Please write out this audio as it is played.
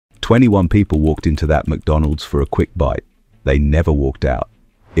21 people walked into that McDonald's for a quick bite. They never walked out.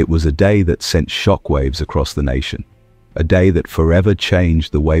 It was a day that sent shockwaves across the nation. A day that forever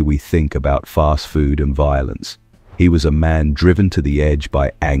changed the way we think about fast food and violence. He was a man driven to the edge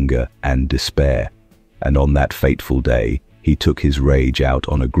by anger and despair. And on that fateful day, he took his rage out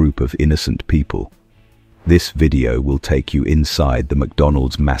on a group of innocent people. This video will take you inside the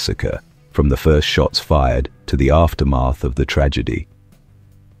McDonald's massacre, from the first shots fired to the aftermath of the tragedy.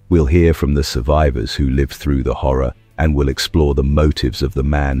 We'll hear from the survivors who lived through the horror, and we'll explore the motives of the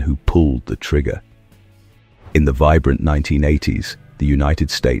man who pulled the trigger. In the vibrant 1980s, the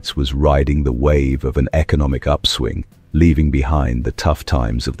United States was riding the wave of an economic upswing, leaving behind the tough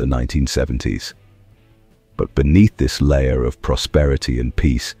times of the 1970s. But beneath this layer of prosperity and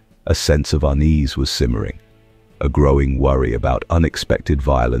peace, a sense of unease was simmering, a growing worry about unexpected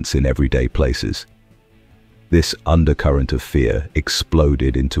violence in everyday places. This undercurrent of fear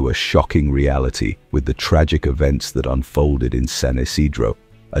exploded into a shocking reality with the tragic events that unfolded in San Ysidro,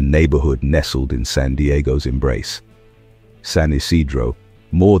 a neighborhood nestled in San Diego's embrace. San Ysidro,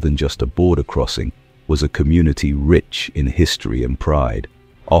 more than just a border crossing, was a community rich in history and pride,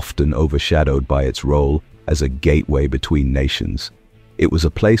 often overshadowed by its role as a gateway between nations. It was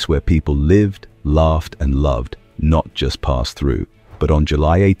a place where people lived, laughed, and loved, not just passed through. But on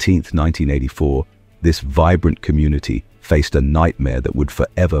July 18, 1984, this vibrant community faced a nightmare that would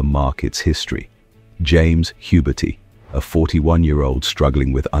forever mark its history. James Huberty, a 41-year-old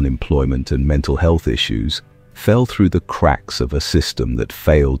struggling with unemployment and mental health issues, fell through the cracks of a system that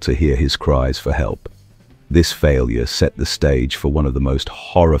failed to hear his cries for help. This failure set the stage for one of the most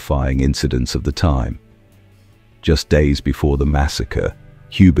horrifying incidents of the time. Just days before the massacre,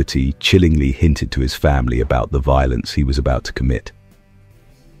 Huberty chillingly hinted to his family about the violence he was about to commit.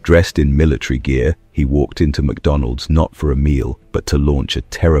 Dressed in military gear, he walked into McDonald's not for a meal, but to launch a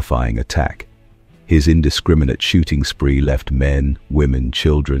terrifying attack. His indiscriminate shooting spree left men, women,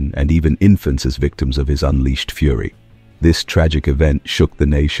 children, and even infants as victims of his unleashed fury. This tragic event shook the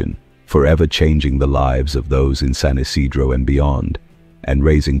nation, forever changing the lives of those in San Ysidro and beyond, and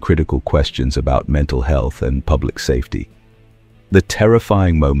raising critical questions about mental health and public safety. The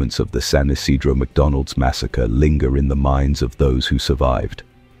terrifying moments of the San Ysidro McDonald's massacre linger in the minds of those who survived.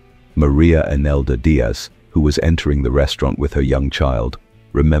 Maria Enelda Diaz, who was entering the restaurant with her young child,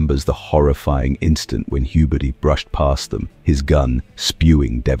 remembers the horrifying instant when Huberty brushed past them, his gun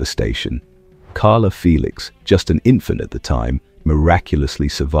spewing devastation. Carla Felix, just an infant at the time, miraculously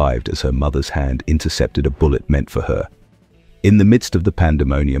survived as her mother's hand intercepted a bullet meant for her. In the midst of the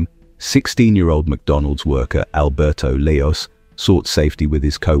pandemonium, 16-year-old McDonald's worker Alberto Leos sought safety with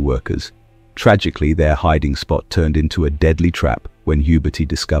his co-workers. Tragically, their hiding spot turned into a deadly trap when Huberty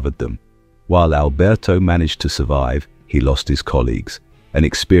discovered them. While Alberto managed to survive, he lost his colleagues, an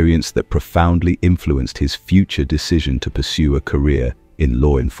experience that profoundly influenced his future decision to pursue a career in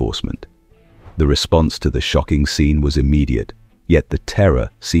law enforcement. The response to the shocking scene was immediate, yet the terror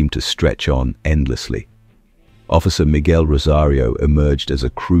seemed to stretch on endlessly. Officer Miguel Rosario emerged as a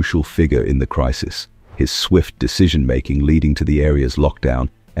crucial figure in the crisis, his swift decision-making leading to the area's lockdown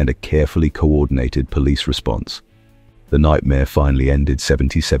and a carefully coordinated police response. The nightmare finally ended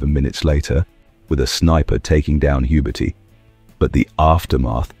 77 minutes later, with a sniper taking down Huberty. But the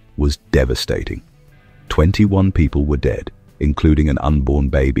aftermath was devastating. 21 people were dead, including an unborn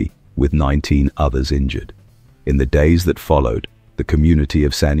baby, with 19 others injured. In the days that followed, the community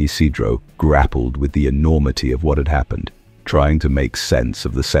of San Ysidro grappled with the enormity of what had happened, trying to make sense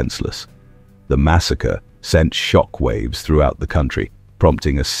of the senseless. The massacre sent shockwaves throughout the country,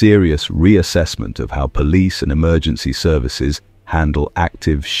 prompting a serious reassessment of how police and emergency services handle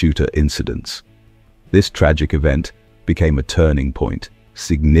active shooter incidents. This tragic event became a turning point,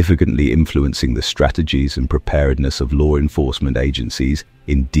 significantly influencing the strategies and preparedness of law enforcement agencies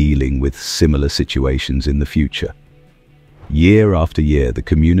in dealing with similar situations in the future. Year after year, the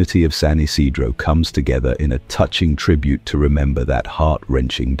community of San Ysidro comes together in a touching tribute to remember that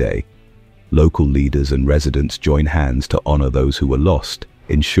heart-wrenching day. Local leaders and residents join hands to honor those who were lost,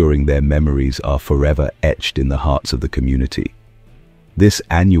 ensuring their memories are forever etched in the hearts of the community. This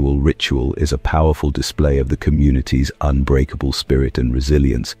annual ritual is a powerful display of the community's unbreakable spirit and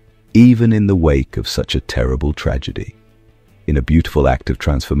resilience, even in the wake of such a terrible tragedy. In a beautiful act of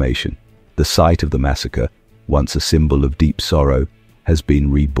transformation, the site of the massacre, once a symbol of deep sorrow, has been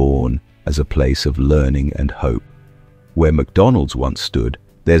reborn as a place of learning and hope. Where McDonald's once stood,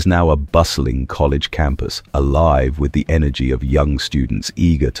 there's now a bustling college campus, alive with the energy of young students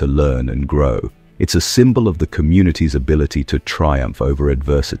eager to learn and grow. It's a symbol of the community's ability to triumph over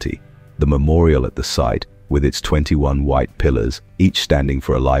adversity. The memorial at the site, with its 21 white pillars, each standing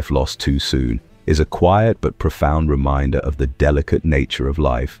for a life lost too soon, is a quiet but profound reminder of the delicate nature of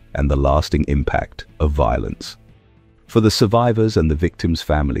life and the lasting impact of violence. For the survivors and the victims'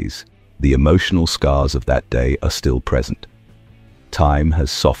 families, the emotional scars of that day are still present. Time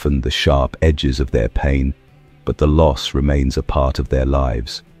has softened the sharp edges of their pain, but the loss remains a part of their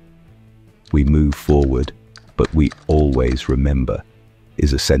lives. "We move forward, but we always remember,"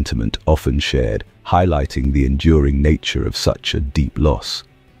 is a sentiment often shared, highlighting the enduring nature of such a deep loss.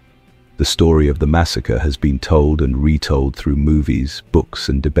 The story of the massacre has been told and retold through movies, books,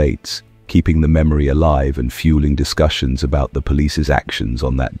 and debates, keeping the memory alive and fueling discussions about the police's actions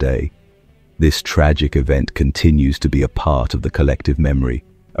on that day. This tragic event continues to be a part of the collective memory,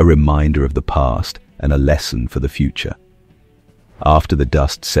 a reminder of the past and a lesson for the future. After the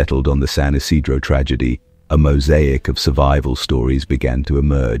dust settled on the San Ysidro tragedy, a mosaic of survival stories began to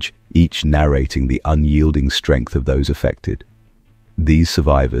emerge, each narrating the unyielding strength of those affected. These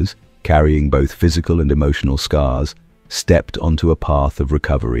survivors, carrying both physical and emotional scars, stepped onto a path of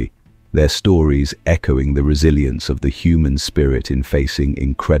recovery, their stories echoing the resilience of the human spirit in facing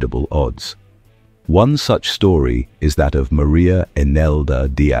incredible odds. One such story is that of Maria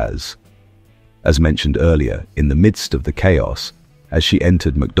Enelda Diaz. As mentioned earlier, in the midst of the chaos, as she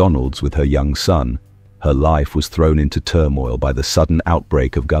entered McDonald's with her young son, her life was thrown into turmoil by the sudden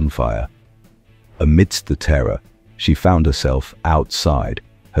outbreak of gunfire. Amidst the terror, she found herself outside,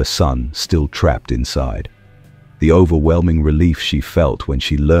 her son still trapped inside. The overwhelming relief she felt when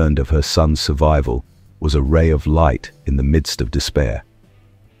she learned of her son's survival was a ray of light in the midst of despair.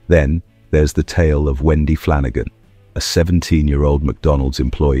 Then there's the tale of Wendy Flanagan, a 17-year-old McDonald's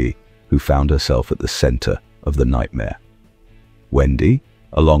employee who found herself at the center of the nightmare. Wendy,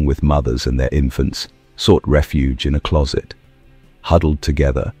 along with mothers and their infants, sought refuge in a closet. Huddled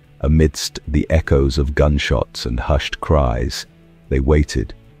together amidst the echoes of gunshots and hushed cries, they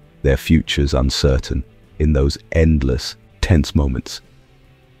waited, their futures uncertain, in those endless, tense moments.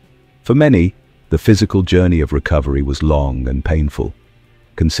 For many, the physical journey of recovery was long and painful.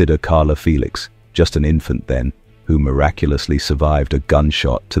 Consider Carla Felix, just an infant then, who miraculously survived a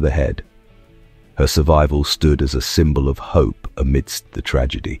gunshot to the head. Her survival stood as a symbol of hope amidst the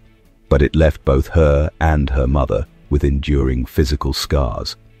tragedy, but it left both her and her mother with enduring physical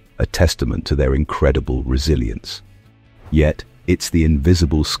scars, a testament to their incredible resilience. Yet, it's the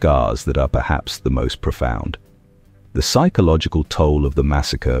invisible scars that are perhaps the most profound. The psychological toll of the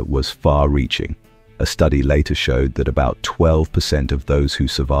massacre was far-reaching. A study later showed that about 12% of those who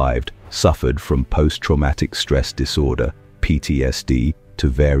survived suffered from post-traumatic stress disorder, PTSD, to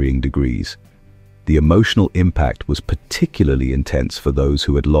varying degrees. The emotional impact was particularly intense for those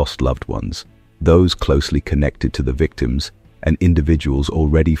who had lost loved ones, those closely connected to the victims, and individuals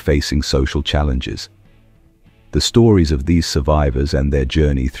already facing social challenges. The stories of these survivors and their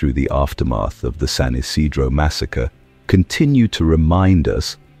journey through the aftermath of the San Ysidro massacre continue to remind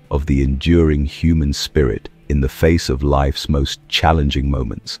us of the enduring human spirit in the face of life's most challenging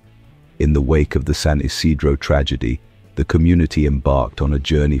moments. In the wake of the San Ysidro tragedy, the community embarked on a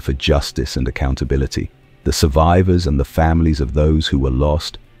journey for justice and accountability. The survivors and the families of those who were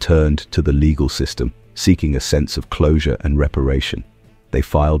lost turned to the legal system, seeking a sense of closure and reparation. They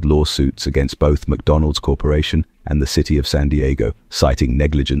filed lawsuits against both McDonald's Corporation and the city of San Diego, citing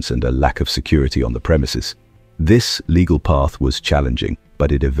negligence and a lack of security on the premises. This legal path was challenging,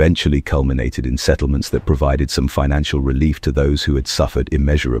 but it eventually culminated in settlements that provided some financial relief to those who had suffered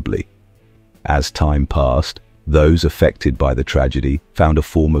immeasurably. As time passed, those affected by the tragedy found a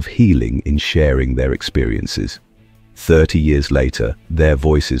form of healing in sharing their experiences. 30 years later, their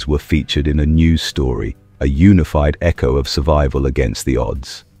voices were featured in a news story, a unified echo of survival against the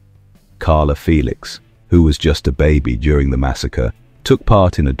odds. Carla Felix, who was just a baby during the massacre, took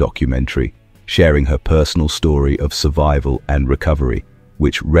part in a documentary, sharing her personal story of survival and recovery,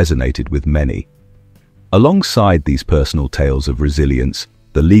 which resonated with many. Alongside these personal tales of resilience,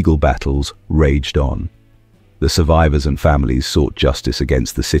 the legal battles raged on. The survivors and families sought justice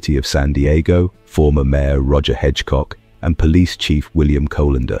against the city of San Diego, former Mayor Roger Hedgecock, and Police Chief William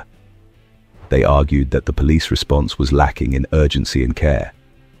Colander. They argued that the police response was lacking in urgency and care.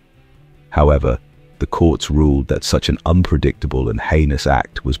 However, the courts ruled that such an unpredictable and heinous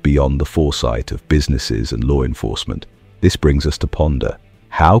act was beyond the foresight of businesses and law enforcement. This brings us to ponder,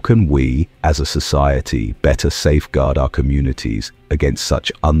 how can we, as a society, better safeguard our communities against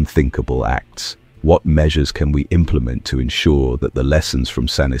such unthinkable acts? What measures can we implement to ensure that the lessons from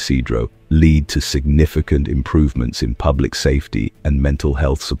San Ysidro lead to significant improvements in public safety and mental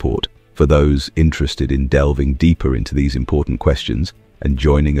health support? For those interested in delving deeper into these important questions, and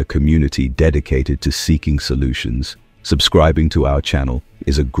joining a community dedicated to seeking solutions. Subscribing to our channel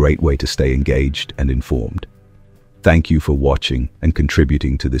is a great way to stay engaged and informed. Thank you for watching and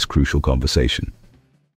contributing to this crucial conversation.